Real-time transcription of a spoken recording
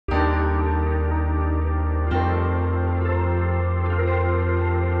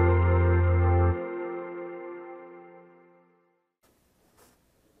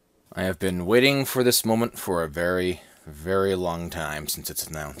I have been waiting for this moment for a very, very long time since its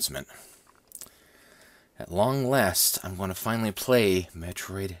announcement. At long last, I'm going to finally play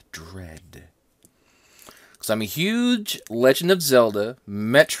Metroid Dread. Because I'm a huge Legend of Zelda,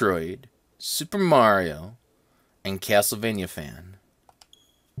 Metroid, Super Mario, and Castlevania fan.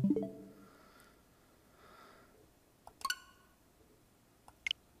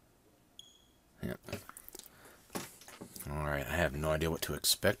 Yep. Alright, I have no idea what to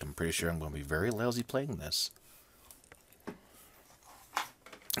expect. I'm pretty sure I'm going to be very lousy playing this.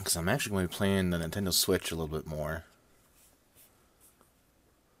 Because I'm actually going to be playing the Nintendo Switch a little bit more.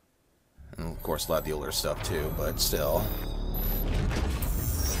 And of course a lot of the older stuff too, but still.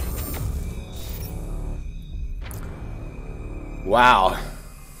 Wow.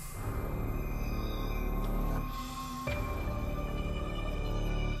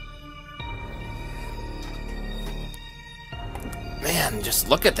 Man, just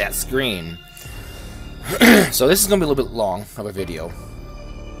look at that screen. So this is going to be a little bit long of a video.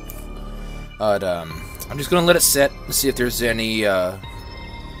 But I'm just going to let it sit and see if there's any,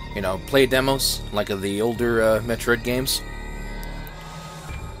 play demos like of the older Metroid games.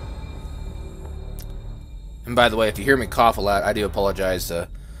 And by the way, if you hear me cough a lot, I do apologize.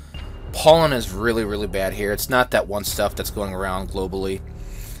 Pollen is really, really bad here. It's not that one stuff that's going around globally,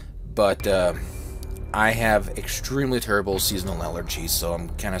 but I have extremely terrible seasonal allergies, so I'm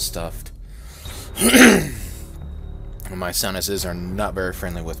kind of stuffed. My sinuses are not very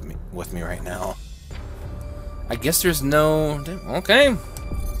friendly with me right now. I guess there's no... Okay.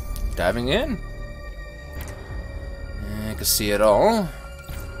 Diving in. I can see it all.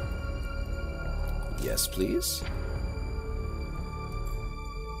 Yes, please.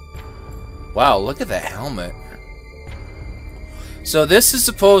 Wow, look at that helmet. So this is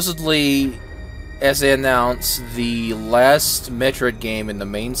supposedly, as they announced, the last Metroid game in the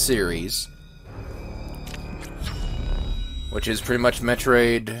main series. Which is pretty much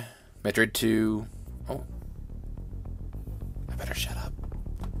Metroid 2. Oh. I better shut up.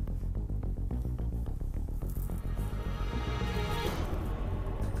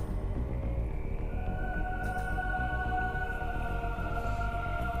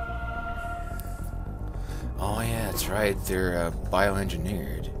 Oh yeah, that's right. They're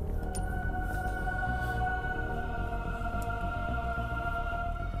bioengineered.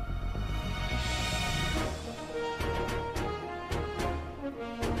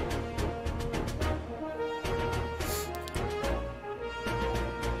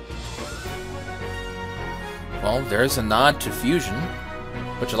 Well, there's a nod to fusion,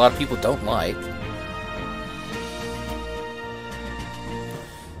 which a lot of people don't like.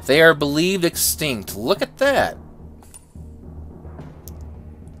 They are believed extinct. Look at that!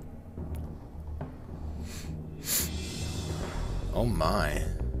 Oh my.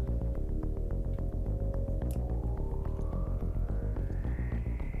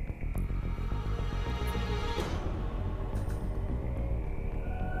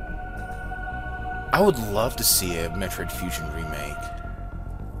 I would love to see a Metroid Fusion remake.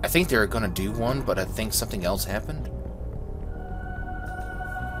 I think they were gonna do one, but I think something else happened.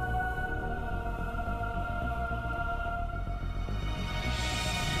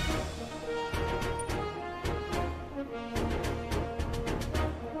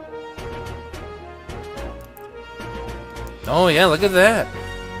 Oh yeah, look at that!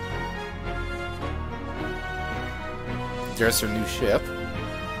 There's her new ship.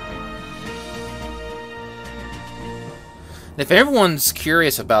 If everyone's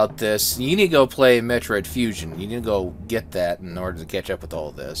curious about this, you need to go play Metroid Fusion. You need to go get that in order to catch up with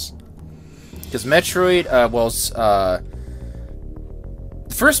all this. Because Metroid,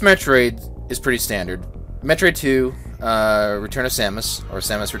 the first Metroid is pretty standard. Metroid 2, Return of Samus, or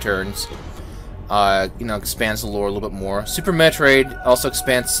Samus Returns, expands the lore a little bit more. Super Metroid also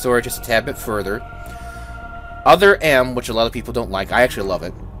expands the story just a tad bit further. Other M, which a lot of people don't like, I actually love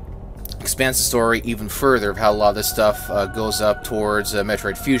it, expands the story even further of how a lot of this stuff goes up towards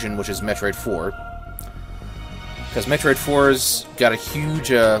Metroid Fusion, which is Metroid 4. Because Metroid 4's got a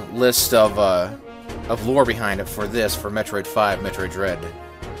huge list of lore behind it for Metroid 5, Metroid Dread.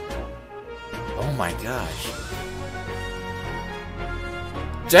 Oh my gosh.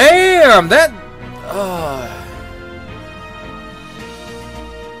 Damn! That...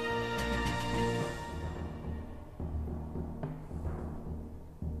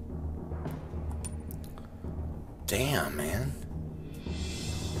 Damn, man.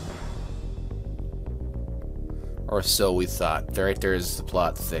 Or so we thought. Right there as the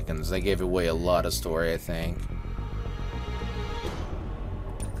plot thickens. They gave away a lot of story, I think.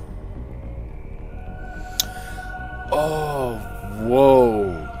 Oh,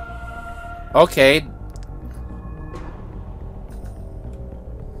 whoa. Okay.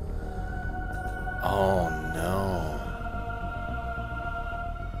 Oh no.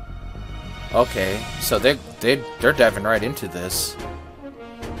 Okay, so they're diving right into this.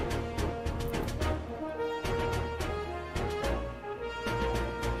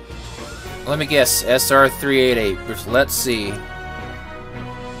 Let me guess, SR388. Let's see.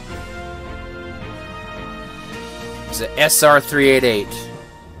 Is it SR388?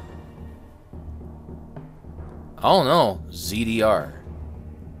 Oh no, ZDR.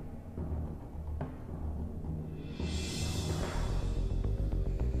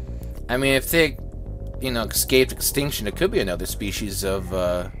 I mean, if they, you know, escaped extinction, it could be another species of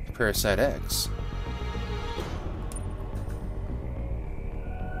Parasite X.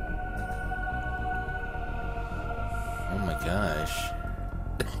 Oh my gosh.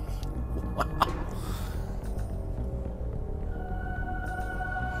 Wow.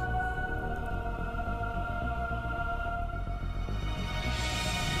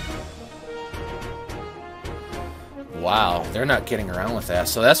 Wow, they're not kidding around with that.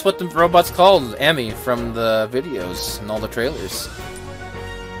 So that's what the robot's called, Emmy, from the videos and all the trailers.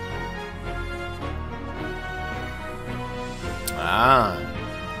 Ah.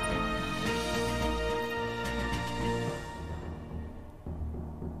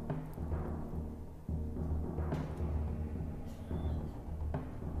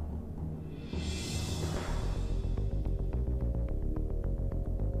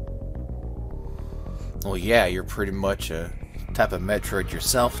 Well, yeah, you're pretty much a type of Metroid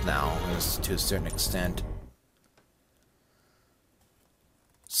yourself now, to a certain extent.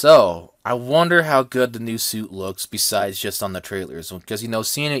 So, I wonder how good the new suit looks besides just on the trailers. Because, you know,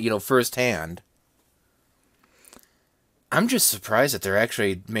 seeing it, you know, firsthand, I'm just surprised that they're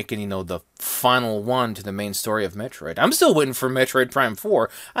actually making, you know, the final one to the main story of Metroid. I'm still waiting for Metroid Prime 4.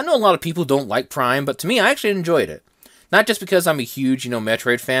 I know a lot of people don't like Prime, but to me, I actually enjoyed it. Not just because I'm a huge, you know,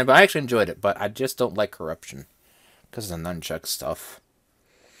 Metroid fan, but I actually enjoyed it. But I just don't like corruption. Because of the nunchuck stuff.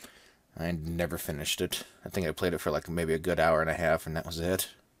 I never finished it. I think I played it for like maybe a good hour and a half, and that was it.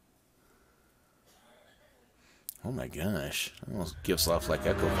 Oh my gosh. That almost gives off like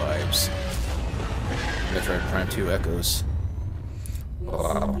Echo vibes. Metroid Prime 2 Echoes.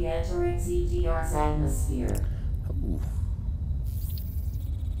 We'll soon be entering ZDR's atmosphere. Ooh.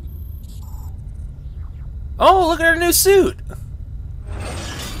 Oh, look at her new suit!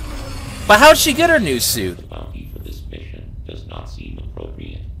 But how'd she get her new suit? The bounty for this mission does not seem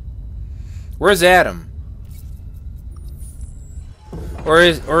appropriate. Where's Adam? Or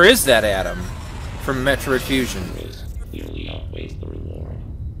is that Adam from Metroid Fusion? The risk clearly outweighs the reward.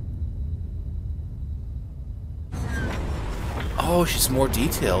 Oh, she's more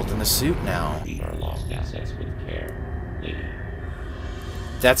detailed in the suit now. Treat our lost assets with care, lady.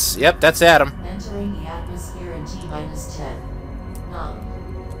 Yep, that's Adam. Entering the atmosphere in T-10,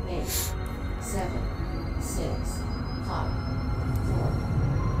 9, 8, 7, 6, 5, 4,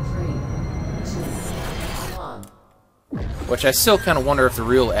 3, 2, 1. Which I still kind of wonder if the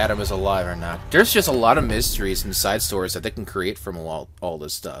real Adam is alive or not. There's just a lot of mysteries and side stories that they can create from all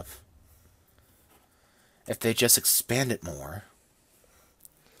this stuff. If they just expand it more.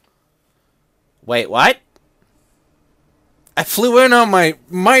 Wait, what? I flew in on my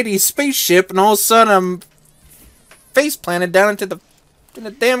mighty spaceship, and all of a sudden I'm face planted down into the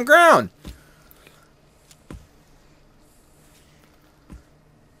damn ground.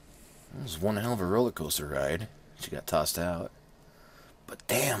 That was one hell of a roller coaster ride. She got tossed out. But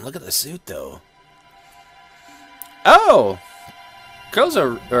damn, look at the suit though. Oh,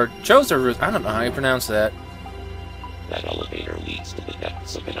 Choza, I don't know how you pronounce that. That elevator leads to the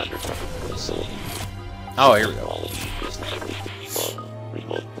depths of an underground facility. Oh, here we go. Quality is likely to be low.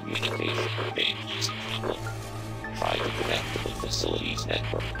 Remote communication remains difficult. Try to connect to the facility's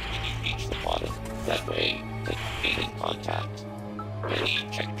network when you reach the bottom. That way, they can gain in contact. Many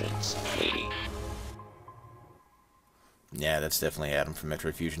injections, lady. Yeah, that's definitely Adam from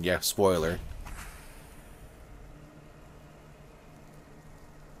Metroid Fusion. Yeah, spoiler.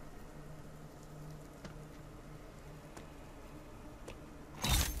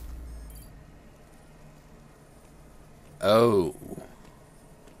 Oh.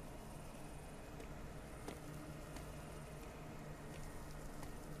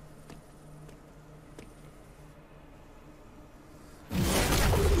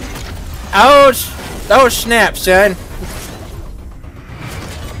 Ouch! Oh snap, son!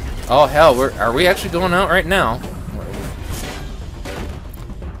 Oh hell, are we actually going out right now?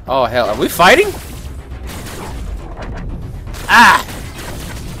 Oh hell, are we fighting? Ah!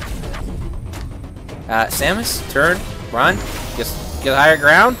 Samus, turn, run, get higher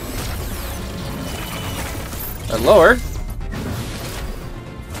ground. Or lower.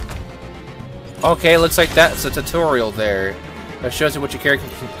 Okay, looks like that's a tutorial there. That shows you what your character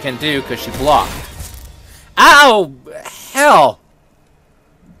can do because she blocked. Ow! Hell!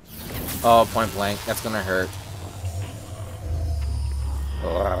 Oh, point blank. That's gonna hurt.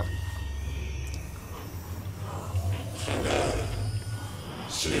 Ugh.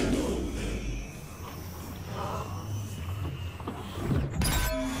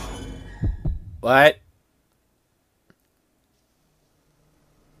 What?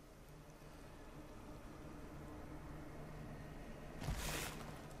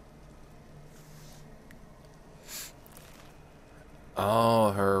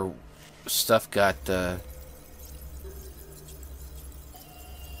 Oh, her stuff got so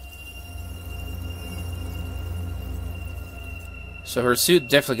her suit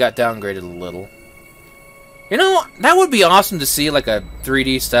definitely got downgraded a little. You know, that would be awesome to see, like a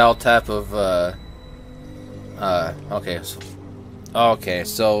 3D style type of okay,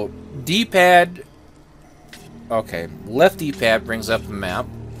 so D-pad. Okay, left D-pad brings up the map.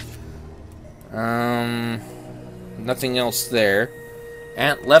 Nothing else there.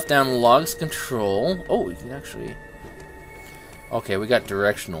 And left down logs control. Oh, you can actually. Okay, we got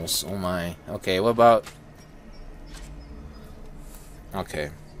directionals. Oh my. Okay, what about?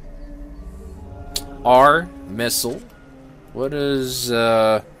 Okay. R missile. What does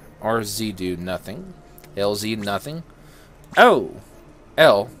RZ do? Nothing. LZ nothing. Oh,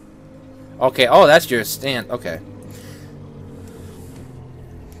 L. Okay. Oh, that's your stand. Okay.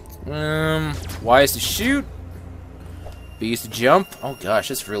 Y is to shoot. B is to jump. Oh gosh,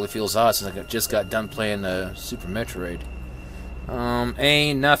 this really feels odd since I just got done playing Super Metroid.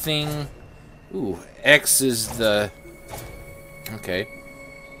 A nothing. Ooh, X is the. Okay.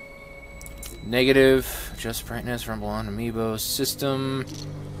 Negative. Adjust brightness. Rumble on amiibo system.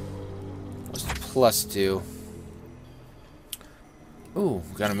 What's the plus do? Ooh,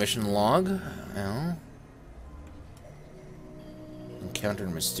 got a mission log. Oh. Encountered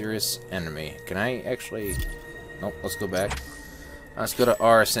a mysterious enemy. Can I actually... Nope, let's go back. Let's go to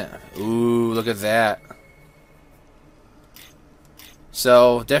R. Ooh, look at that.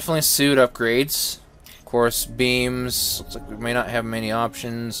 So, definitely suit upgrades. Of course, beams. Looks like we may not have many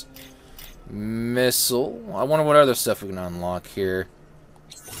options. Missile. I wonder what other stuff we can unlock here.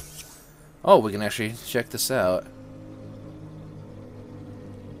 Oh, we can actually check this out.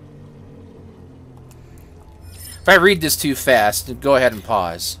 If I read this too fast, go ahead and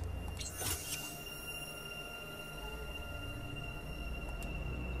pause.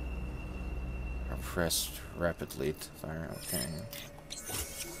 Press rapidly to fire. Okay.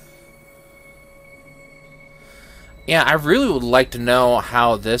 Yeah, I really would like to know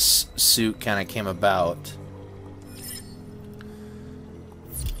how this suit kind of came about.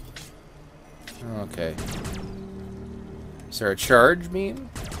 Okay. Is there a charge beam?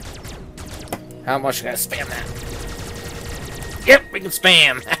 How much should I spam that? Yep, we can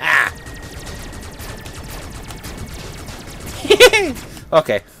spam!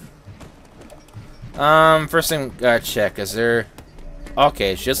 Okay. First thing gotta check, is there...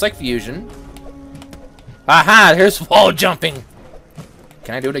 Okay, it's just like Fusion. Aha! There's wall jumping!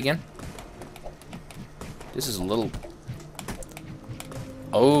 Can I do it again? This is a little...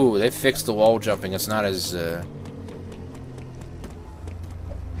 Oh, they fixed the wall jumping. It's not as, I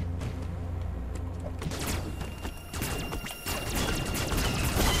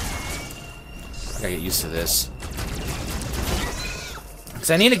gotta get used to this. Because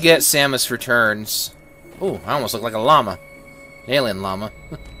I need to get Samus Returns. Oh, I almost look like a llama. An alien llama.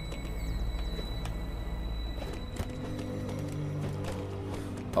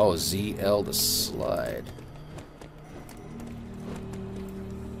 Oh, ZL to slide.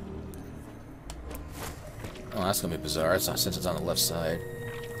 Oh, that's gonna be bizarre. It's not, since it's on the left side.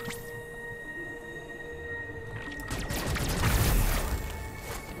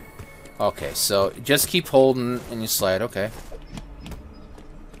 Okay, so just keep holding and you slide. Okay.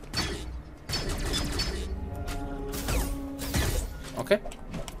 Okay.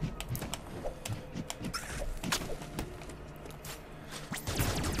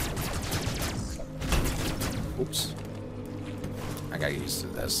 Oops. I gotta get used to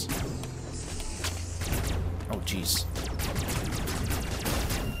this. Oh, jeez.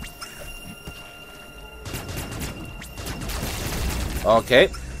 Okay.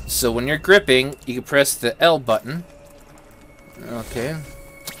 So when you're gripping, you can press the L button. Okay.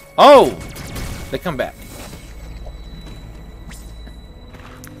 Oh! They come back.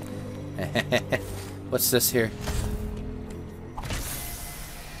 What's this here?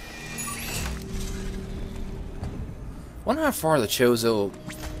 Wonder how far the Chozo...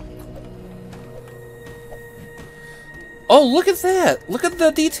 Oh, look at that! Look at the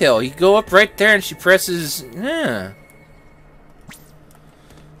detail. You go up right there and she presses... Yeah.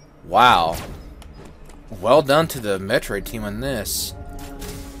 Wow. Well done to the Metroid team on this.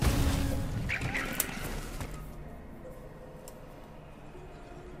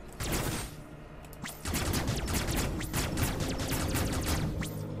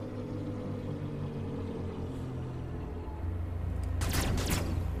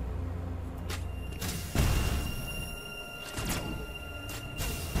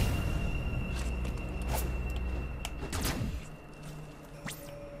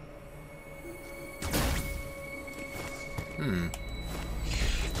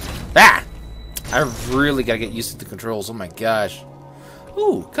 Ah! I really gotta get used to the controls. Oh my gosh.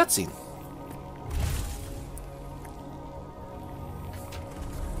 Ooh, cutscene.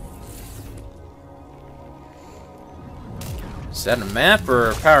 Is that a map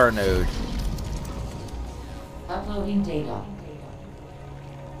or a power node? Uploading data.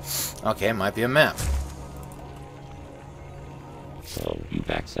 Okay, it might be a map. So, you've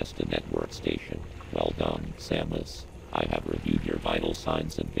accessed a network station. Well done, Samus. I have reviewed your vital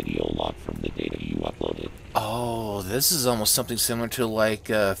signs and video log from the data you uploaded. Oh, this is almost something similar to like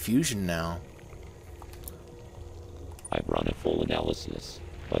Fusion now. I've run a full analysis,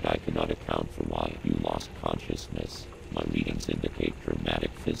 but I cannot account for why you lost consciousness. My readings indicate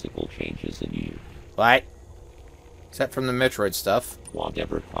dramatic physical changes in you. What? Is that from the Metroid stuff?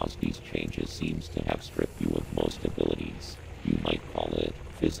 Whatever caused these changes seems to have stripped you of most abilities. You might call it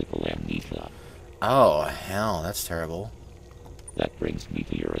physical amnesia. Oh, hell, that's terrible. That brings me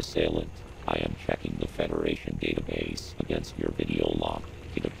to your assailant. I am checking the Federation database against your video log.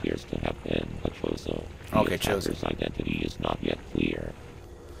 It appears to have been a Chozo. Okay, The attacker's identity is not yet clear.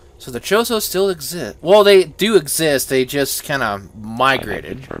 So the Chozo still exist. Well, they do exist. They just kind of I have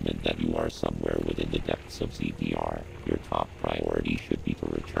migrated. determined that you are somewhere within the depths of ZDR. Your top priority should be to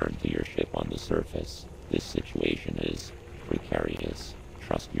return to your ship on the surface. This situation is precarious.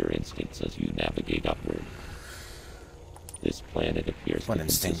 Trust your instincts as you navigate upward. This planet appears What to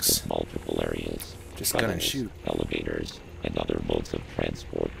consist instincts? of multiple areas. Just gun and Tunnels, shoot. elevators, and other modes of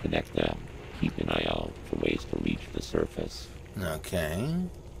transport connect them. Keep an eye out for ways to reach the surface. Okay.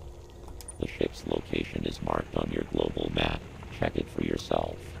 The ship's location is marked on your global map. Check it for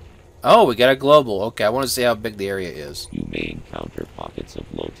yourself. Oh, we got a global. Okay, I want to see how big the area is. You may encounter pockets of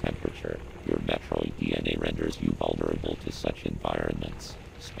low temperature. Your Metroid DNA renders you vulnerable to such environments.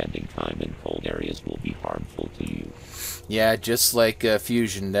 Spending time in cold areas will be harmful to you. Yeah, just like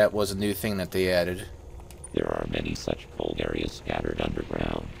Fusion, that was a new thing that they added. There are many such cold areas scattered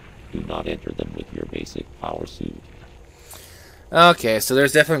underground. Do not enter them with your basic power suit. Okay, so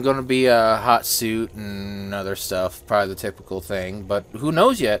there's definitely going to be a hot suit and other stuff. Probably the typical thing, but who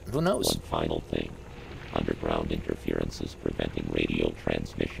knows yet? Who knows? One final thing. Underground interference is preventing radio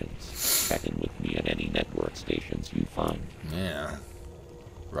transmissions. Check in with me at any network stations you find. Yeah.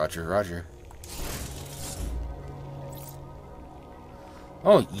 Roger, roger.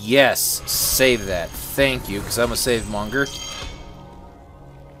 Oh, yes. Save that. Thank you, because I'm a save monger.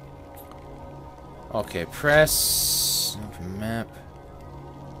 Okay, press. Open map.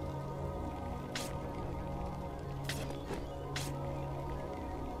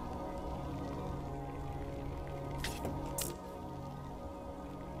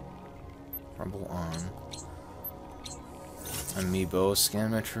 Rumble on. Amiibo,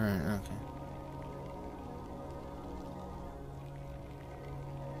 scan Metroid. Okay.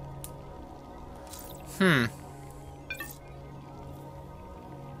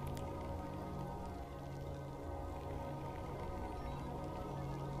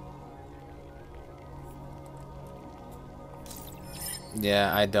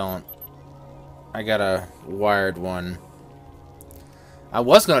 Yeah, I don't. I got a wired one. I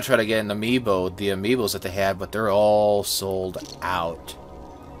was gonna try to get an amiibo, the amiibos that they had, but they're all sold out.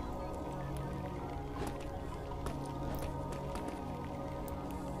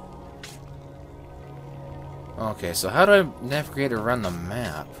 Okay, so how do I navigate around the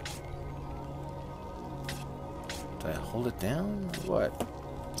map? Do I hold it down or what?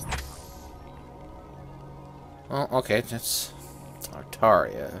 Oh, okay, that's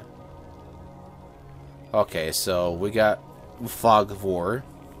Artaria. Okay, so we got Fog of War.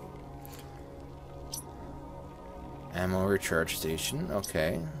 Ammo recharge station.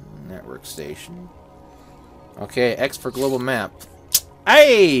 Okay. Network station. Okay, X for global map.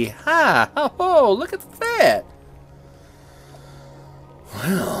 Hey! Ha! Ho ho! Look at that!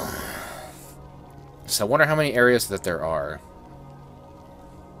 Well. So I wonder how many areas that there are.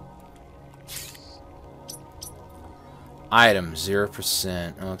 Item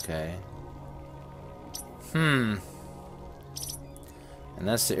 0%. Okay. And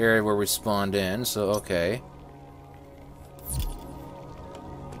that's the area where we spawned in, so okay.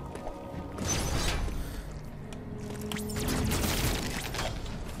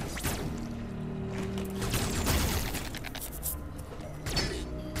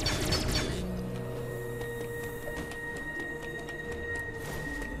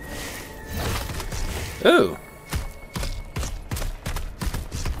 Ooh.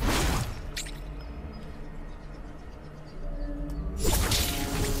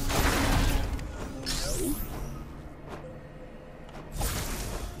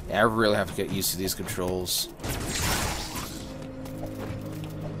 Yeah, I really have to get used to these controls.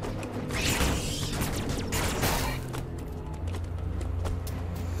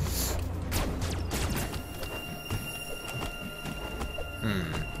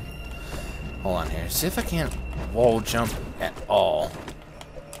 Hold on here. See if I can't wall jump at all.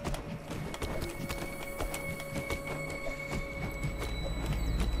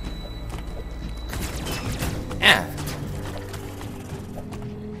 Ah.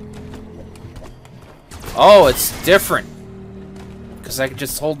 Oh, it's different. Because I could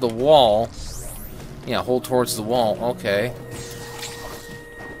just hold the wall. Yeah, hold towards the wall. Okay.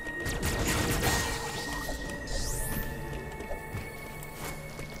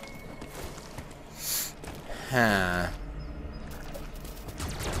 Huh.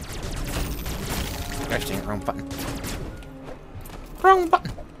 Gosh dang it, wrong button. Wrong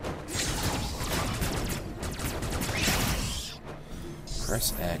button.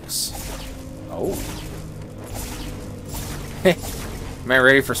 Press X. Oh. Am I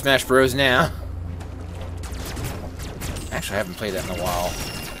ready for Smash Bros. Now? Actually, I haven't played that in a while.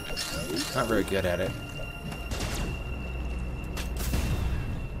 Not very good at it.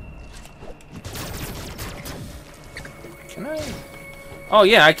 Can I? Oh,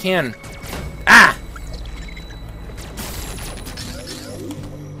 yeah, I can. Ah!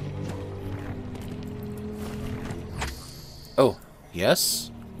 Oh, yes?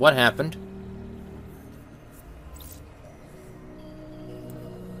 What happened?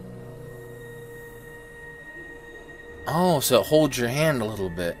 Oh, so it holds your hand a little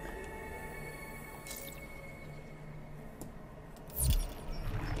bit.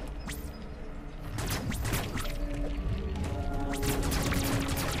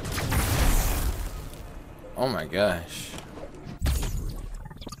 Oh my gosh.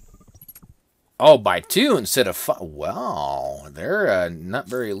 Oh, by 2 instead of 5. Wow, they're not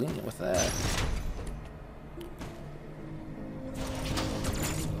very lenient with that.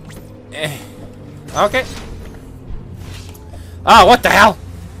 Okay. Oh, what the hell?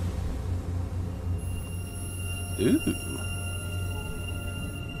 Ooh.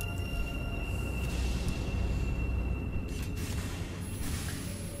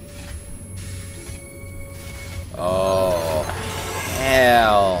 Oh,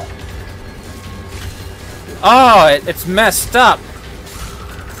 hell. Oh, it's messed up.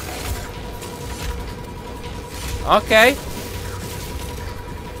 Okay.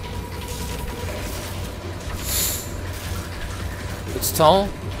 It's tall.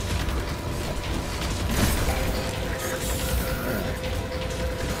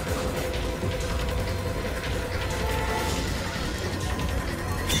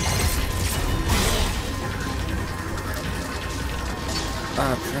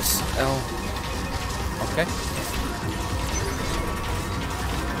 Press L. Okay.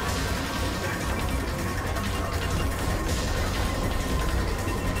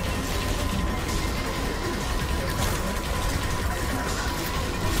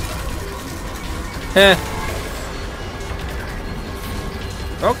 Heh.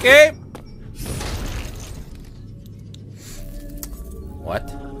 Okay. What?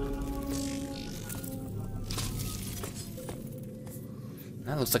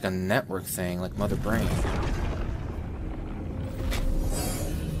 That looks like a network thing, like Mother Brain.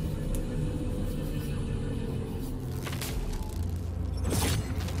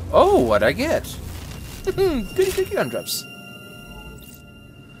 Oh, what'd I get? Goody gumdrops.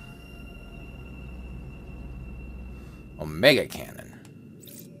 Omega Cannon.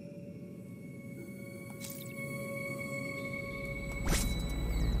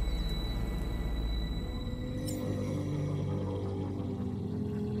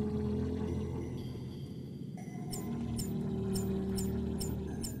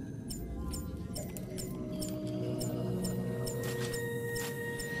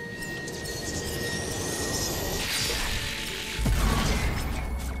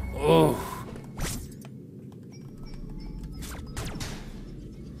 Oh.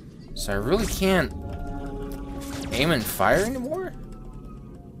 So I really can't aim and fire anymore?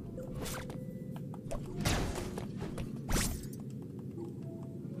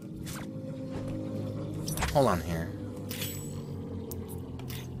 Hold on here.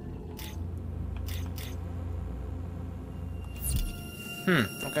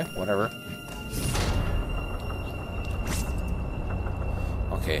 Okay, whatever.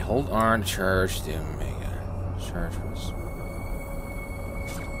 Okay, hold on to charge the Omega. Charge was...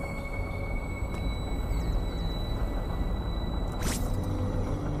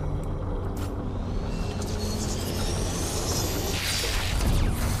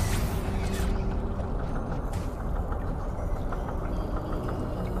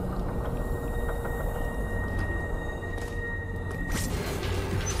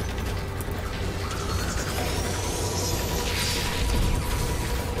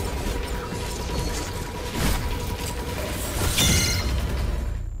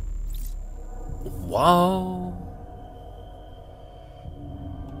 Whoa.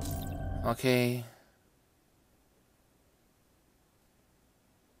 Okay.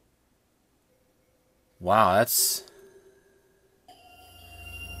 Wow, that's...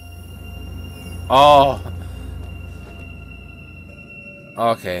 Oh.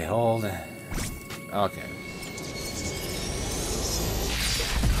 Okay, hold it. Okay.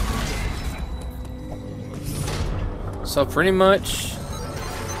 So pretty much...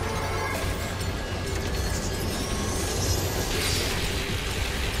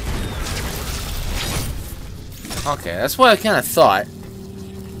 Okay, that's what I kind of thought.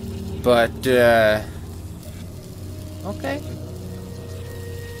 But, okay.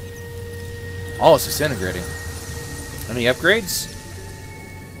 Oh, it's disintegrating. Any upgrades?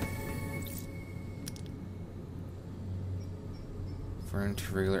 For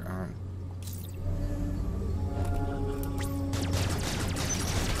into regular arm.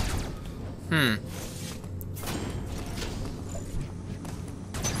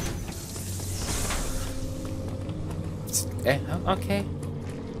 Okay.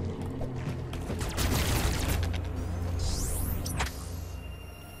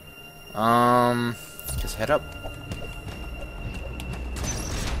 Just head up.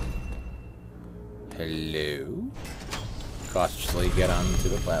 Hello. Cautiously get onto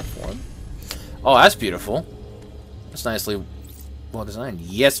the platform. Oh, that's beautiful. That's nicely well designed.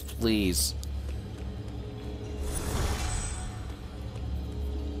 Yes, please.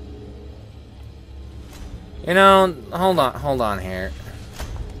 You know, hold on here.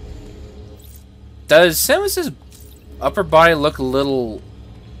 Does Samus's upper body look a little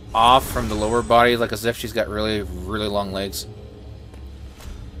off from the lower body, like as if she's got really, really long legs?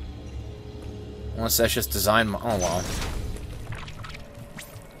 Unless that's just design. Oh well.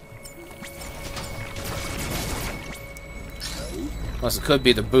 Unless it could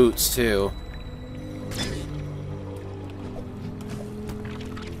be the boots too.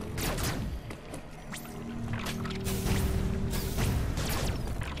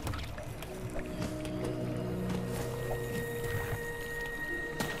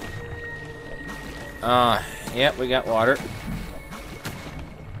 Yep, we got water.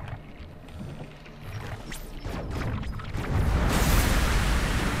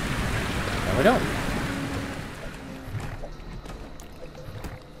 No, we don't.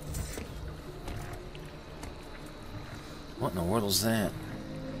 What in the world is that?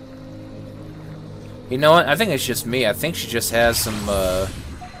 You know what? I think it's just me. I think she just has some,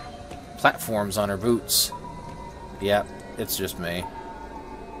 platforms on her boots. Yep, it's just me.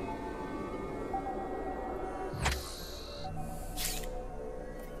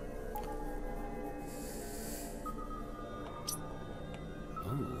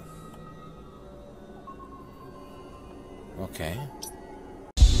 Okay.